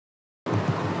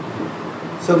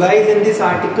So guys, in this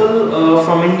article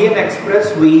from Indian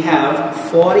Express we have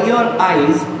for your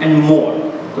eyes and more.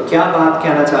 तो क्या बात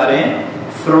कहना चाह रहे हैं?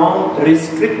 From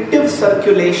restrictive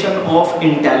circulation of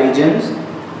intelligence,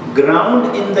 ground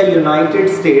in the United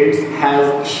States has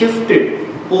shifted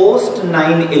post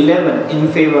 9/11 in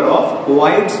favor of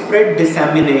widespread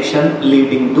dissemination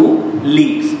leading to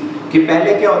leaks. कि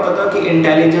पहले क्या होता था कि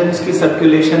इंटेलिजेंस की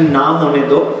सर्कुलेशन ना होने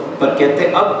दो, पर कहते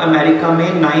अब अमेरिका में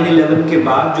 9/11 के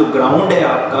बाद जो ग्राउंड है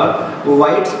आपका वो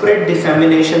वाइड स्प्रेड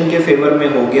डिसेमिनेशन के फेवर में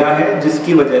हो गया है,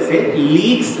 जिसकी वजह से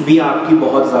लीक्स भी आपकी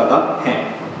बहुत ज्यादा हैं।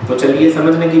 तो चलिए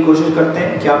समझने की कोशिश करते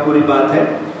हैं क्या पूरी बात है।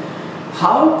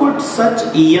 How could such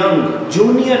young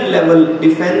junior level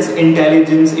defense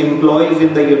intelligence employees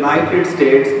in the United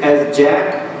States as Jack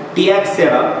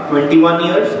Teixeira, 21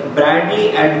 years, Bradley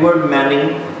Edward Manning,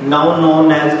 now known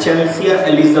as Chelsea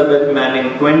Elizabeth Manning,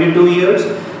 22 years,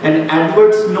 and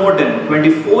Edward Snowden,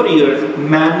 24 years,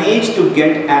 managed to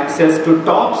get access to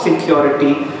top secret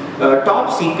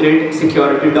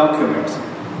security documents?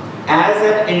 As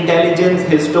an intelligence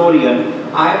historian,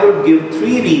 I would give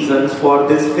 3 reasons for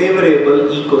this favorable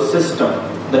ecosystem: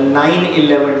 the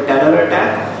 9/11 terror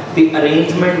attack, the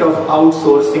arrangement of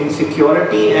outsourcing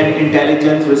security and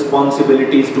intelligence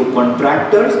responsibilities to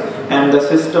contractors, and the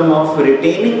system of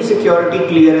retaining security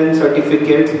clearance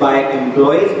certificates by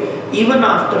employees even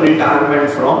after retirement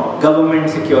from government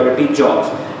security jobs.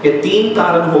 ये 3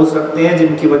 कारण हो सकते हैं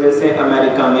जिनकी वजह से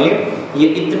America में ये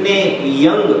इतने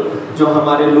यंग जो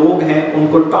हमारे लोग हैं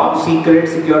उनको टॉप सीक्रेट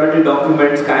सिक्योरिटी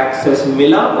डॉक्यूमेंट्स का एक्सेस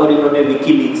मिला और इन्होंने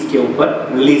विकीलीक्स के ऊपर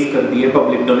रिलीज कर दिए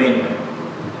पब्लिक डोमेन में।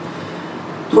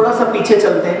 थोड़ा सा पीछे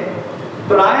चलते हैं।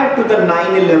 Prior to the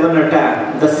 9/11 attack,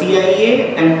 the CIA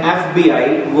and FBI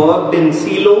worked in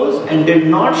silos and did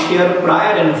not share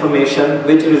prior information,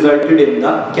 which resulted in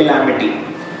the calamity.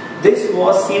 This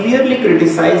was severely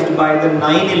criticized by the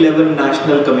 9/11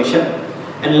 National Commission,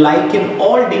 and like in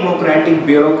all democratic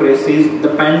bureaucracies,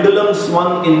 the pendulum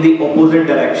swung in the opposite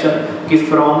direction,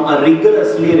 from a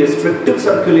rigorously restrictive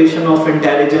circulation of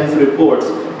intelligence reports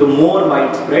to more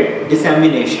widespread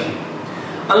dissemination.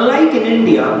 Unlike in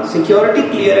India, security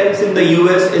clearance in the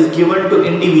US is given to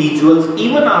individuals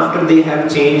even after they have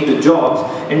changed jobs,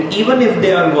 and even if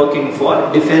they are working for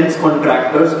defense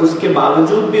contractors, उसके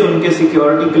बावजूद भी उनके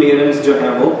security clearance जो है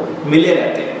वो मिले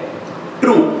रहते हैं.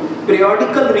 True,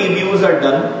 periodical reviews are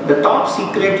done. The top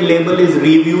secret label is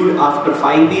reviewed after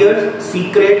 5 years,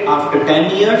 secret after 10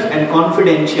 years, and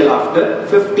confidential after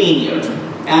 15 years,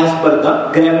 as per the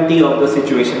gravity of the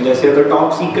situation. जैसे अगर top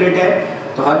secret है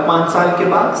तो हर 5 साल के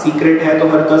बाद, सीक्रेट है तो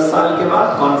हर 10 साल के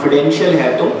बाद, कॉन्फिडेंशियल है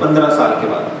तो 15 साल के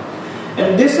बाद. And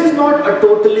this is not a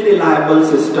totally reliable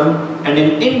system, and in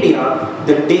India,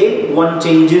 the day one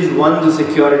changes one's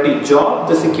security job,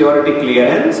 the security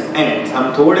clearance ends. हम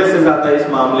थोड़े से ज़्यादा इस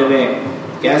मामले में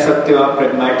कह सकते हो आप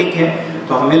pragmatic हैं,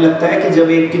 तो हमें लगता है कि जब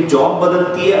एक की जॉब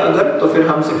बदलती है अगर, तो फिर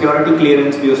हम security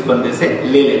clearance भी उस बंदे से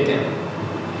ले लेते हैं.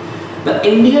 The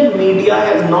Indian media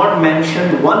has not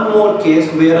mentioned one more case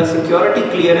where a security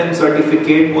clearance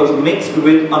certificate was mixed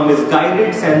with a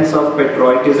misguided sense of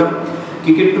patriotism.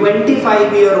 क्योंकि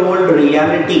 25-year-old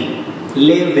reality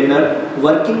lay winner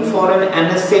working for an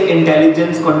NSA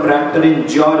intelligence contractor in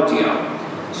Georgia.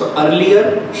 So earlier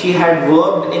she had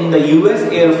worked in the US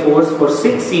Air Force for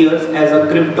 6 years as a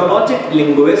cryptologic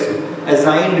linguist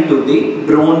assigned to the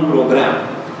drone program.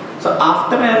 So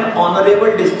after an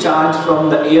honorable discharge from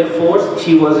the Air Force,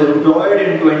 she was employed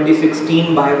in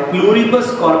 2016 by Pluribus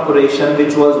Corporation,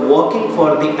 which was working for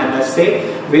the NSA,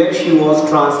 where she was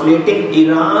translating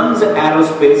Iran's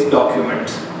aerospace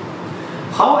documents.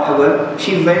 However,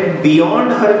 she went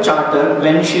beyond her charter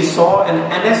when she saw an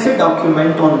NSA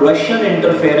document on Russian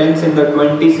interference in the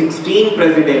 2016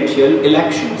 presidential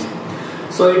elections.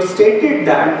 So it stated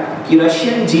that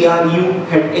Russian GRU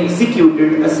had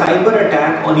executed a cyber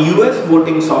attack on US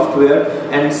voting software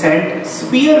and sent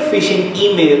spear phishing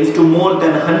emails to more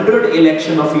than 100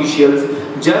 election officials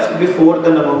just before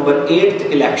the November 8th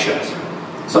elections.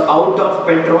 So out of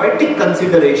patriotic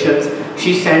considerations,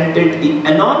 she sent it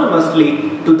anonymously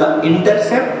to the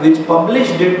Intercept, which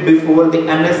published it before the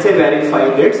NSA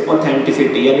verified its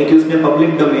authenticity. यानी कि उसने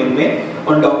public domain में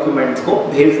उन documents को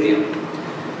भेज दिया.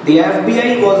 The FBI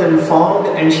was informed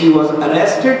and she was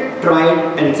arrested, tried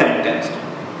and sentenced.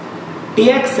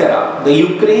 Teixeira, the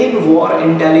Ukraine war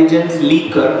intelligence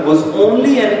leaker, was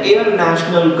only an Air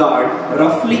National Guard,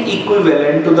 roughly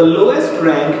equivalent to the lowest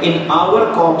rank in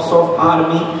our corps of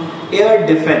Army Air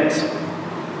Defense.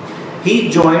 He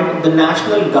joined the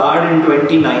National Guard in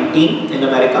 2019 in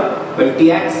America. Well,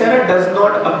 Teixeira does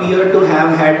not appear to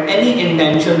have had any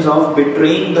intentions of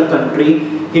betraying the country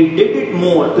He did it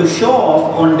more to show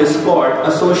off on Discord,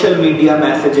 a social media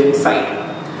messaging site.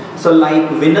 So like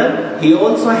Winner, he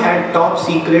also had top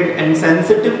secret and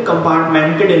sensitive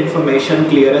compartmented information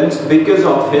clearance because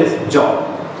of his job.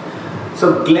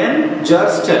 So Glenn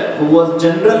Jerstel, who was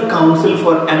General Counsel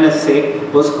for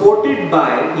NSA, was quoted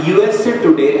by USA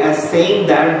Today as saying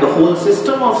that the whole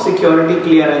system of security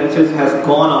clearances has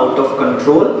gone out of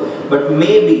control, but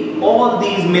maybe all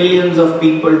these millions of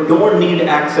people don't need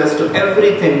access to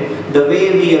everything the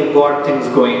way we have got things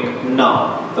going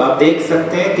now. तो आप देख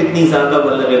सकते हैं कितनी ज़्यादा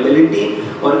vulnerability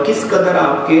और किस कदर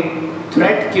आपके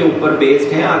threat के ऊपर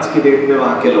based हैं आज की डेट में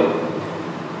वहाँ के लोग.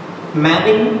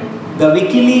 Manning, the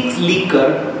WikiLeaks leaker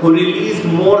who released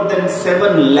more than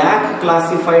 7 lakh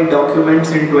classified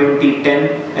documents in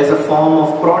 2010 as a form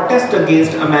of protest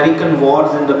against American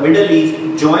wars in the Middle East,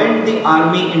 joined the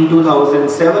army in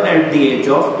 2007 at the age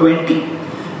of 20.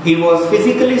 He was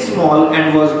physically small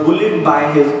and was bullied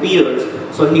by his peers,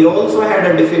 so he also had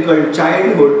a difficult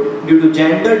childhood due to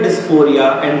gender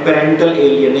dysphoria and parental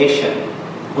alienation.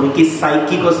 उनकी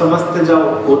psyche को समझते जाओ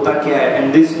होता क्या है.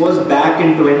 And this was back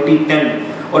in 2010.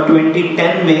 और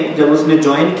 2010 में जब उसने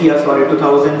ज्वाइन किया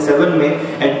 2007 में,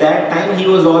 at that time he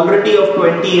was already of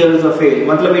 20 years of age,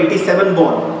 मतलब 87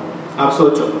 born. आप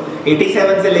सोचो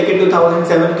 87 से लेके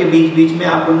 2007 के बीच में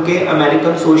आप उनके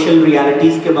अमेरिकन सोशल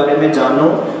रियलिटीज के बारे में जानो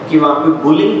कि वहाँ पे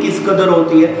बुलिंग किस कदर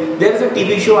होती है. There is a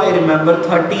TV show I remember,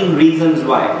 13 Reasons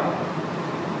Why.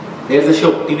 There is a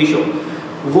show, TV show.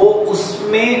 वो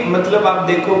उसमें मतलब आप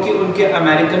देखो कि उनके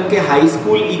अमेरिकन के हाई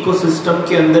स्कूल इकोसिस्टम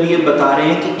के अंदर ये बता रहे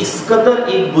हैं कि इस कदर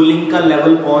एक बुलिंग का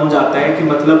लेवल पहुंच जाता है कि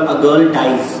मतलब अ गर्ल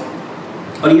डाइज.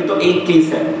 और ये तो एक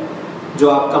केस है जो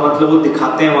आपका मतलब वो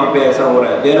दिखाते हैं वहां पे ऐसा हो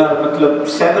रहा है. देयर आर मतलब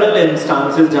सेवरल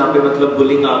इंस्टेंसेस जहां पे मतलब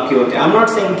बुलिंग आपकी होती है. आई एम नॉट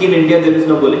सेइंग कि in India there is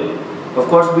no bullying, of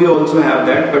course we also have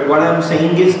that, but what I am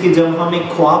saying is कि जब हम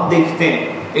एक ख्वाब देखते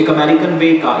हैं एक अमेरिकन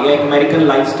वे का या एक अमेरिकन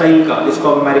लाइफस्टाइल का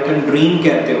जिसको आप अमेरिकन ड्रीम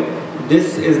कहते हो,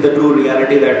 this is the true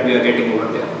reality that we are getting over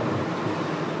there.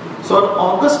 So on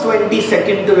August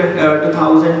 22nd,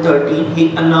 2013, he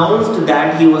announced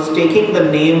that he was taking the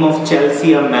name of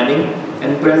Chelsea Manning,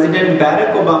 and President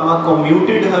Barack Obama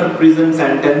commuted her prison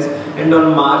sentence, and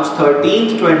on March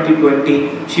 13th, 2020,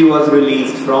 she was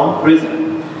released from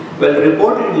prison. Well,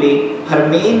 reportedly, her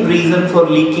main reason for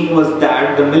leaking was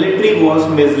that the military was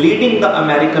misleading the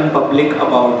American public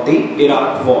about the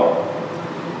Iraq war.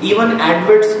 Even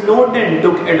Edward Snowden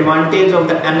took advantage of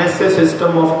the NSA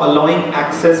system of allowing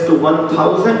access to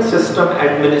 1,000 system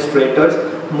administrators,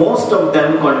 most of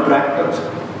them contractors.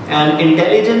 An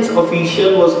intelligence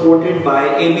official was quoted by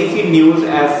ABC News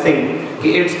as saying that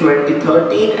it's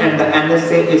 2013 and the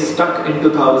NSA is stuck in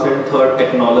 2003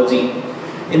 technology.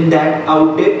 In that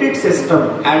outdated system,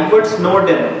 Edward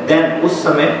Snowden, then उस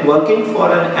समय working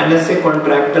for an NSA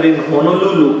contractor in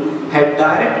Honolulu, had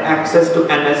direct access to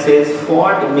NSA's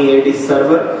Fort Meade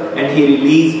server, and he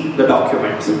released the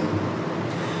documents.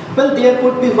 Well, there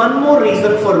could be one more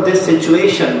reason for this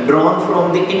situation drawn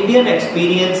from the Indian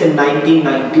experience in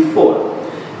 1994.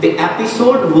 The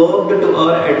episode worked to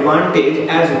our advantage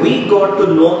as we got to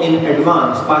know in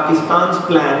advance Pakistan's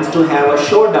plans to have a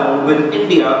showdown with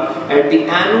India at the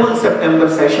annual September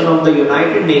session of the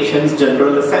United Nations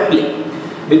General Assembly.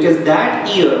 Because that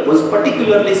year was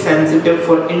particularly sensitive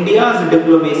for India's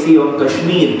diplomacy on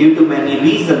Kashmir due to many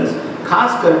reasons,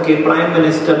 खास करके Prime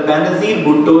Minister Benazir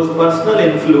Bhutto's personal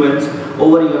influence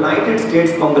over United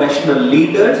States congressional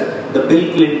leaders, the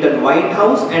Bill Clinton White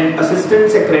House, and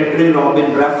Assistant Secretary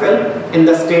Robin Raphael in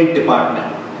the State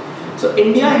Department. So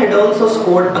India had also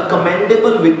scored a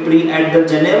commendable victory at the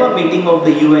Geneva meeting of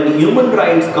the UN Human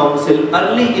Rights Council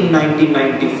early in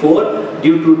 1994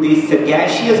 due to the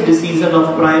sagacious decision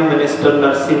of Prime Minister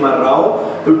Narasimha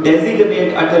Rao to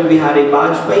designate Atal Bihari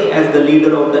Vajpayee as the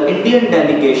leader of the Indian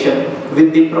delegation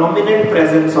with the prominent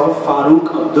presence of Farooq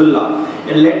Abdullah.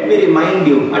 And let me remind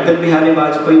you, Atal Bihari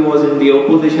Vajpayee was in the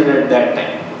opposition at that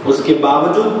time. उसके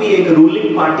बावजूद भी एक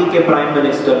ruling party के prime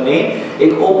minister ने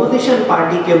एक opposition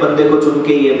party के बंदे को चुन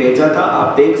के ये भेजा था.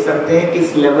 आप देख सकते हैं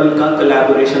किस लेवल का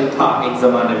कोलैबोरेशन था एक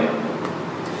जमाने में.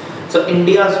 So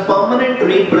India's permanent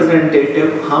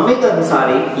representative Hamid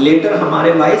Ansari, later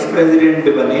हमारे वाइस प्रेसिडेंट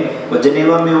भी बने, वो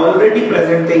जिनेवा में ऑलरेडी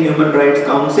प्रेजेंट थे ह्यूमन राइट्स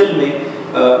काउंसिल में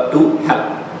to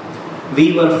help. We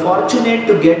were fortunate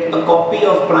to get a copy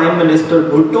of Prime Minister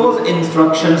Bhutto's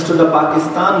instructions to the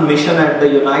Pakistan mission at the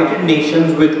United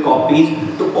Nations with copies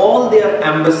to all their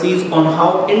embassies on how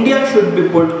India should be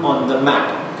put on the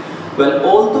map. Well,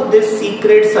 although this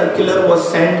secret circular was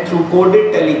sent through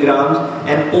coded telegrams,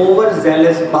 an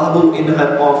overzealous Babu in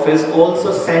her office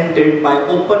also sent it by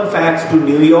open fax to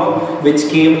New York, which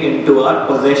came into our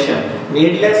possession.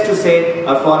 Needless to say,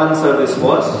 our foreign service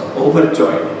was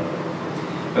overjoyed.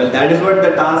 Well, that is what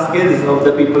the task is of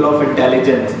the people of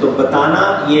intelligence. तो बताना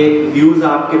ये views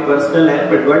आपके personal हैं,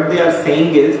 but what they are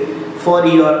saying is for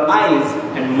your eyes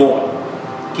and more.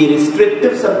 कि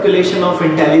restrictive circulation of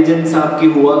intelligence आपकी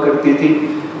हुआ करती थी,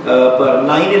 पर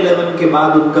 9/11 के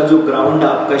बाद उनका जो ग्राउंड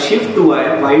आपका शिफ्ट हुआ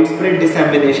है वाइड स्प्रेड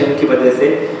डिसेमिनेशन की वजह से,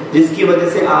 जिसकी वजह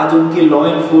से आज उनकी लॉ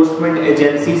एनफोर्समेंट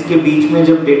एजेंसीज के बीच में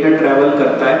जब डेटा ट्रैवल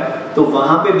करता है तो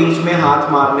वहां पे बीच में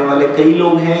हाथ मारने वाले कई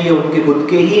लोग हैं, ये उनके खुद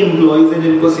के ही एम्प्लॉइज हैं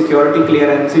जिनको सिक्योरिटी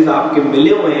क्लियरेंसेस आपके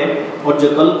मिले हुए हैं और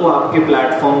जो कल को आपके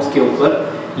प्लेटफॉर्म्स के ऊपर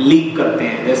लीक करते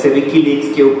हैं, जैसे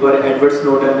विकीलीक्स के ऊपर एडवर्ड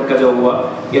स्नोडन का जो हुआ,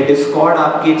 या डिस्कॉर्ड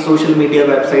आपकी एक सोशल मीडिया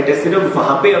वेबसाइट है, सिर्फ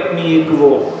वहां पे अपनी एक वो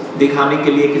दिखाने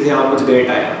के लिए किसी हाउ मच ग्रेट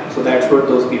आया. So that's what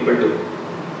those people do.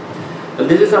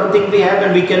 This is something we have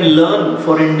and we can learn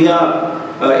for India,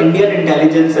 Indian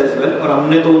intelligence as well. और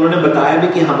हमने तो उन्होंने बताया भी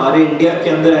कि हमारे इंडिया के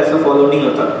अंदर ऐसा फॉलो नहीं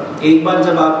होता. एक बार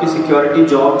जब आपकी सिक्योरिटी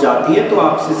जॉब जाती है तो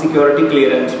आपसे सिक्योरिटी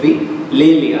क्लियरेंस भी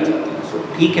ले लिया जाता है. सो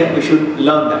ठीक है, वी शुड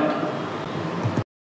लर्न दैट.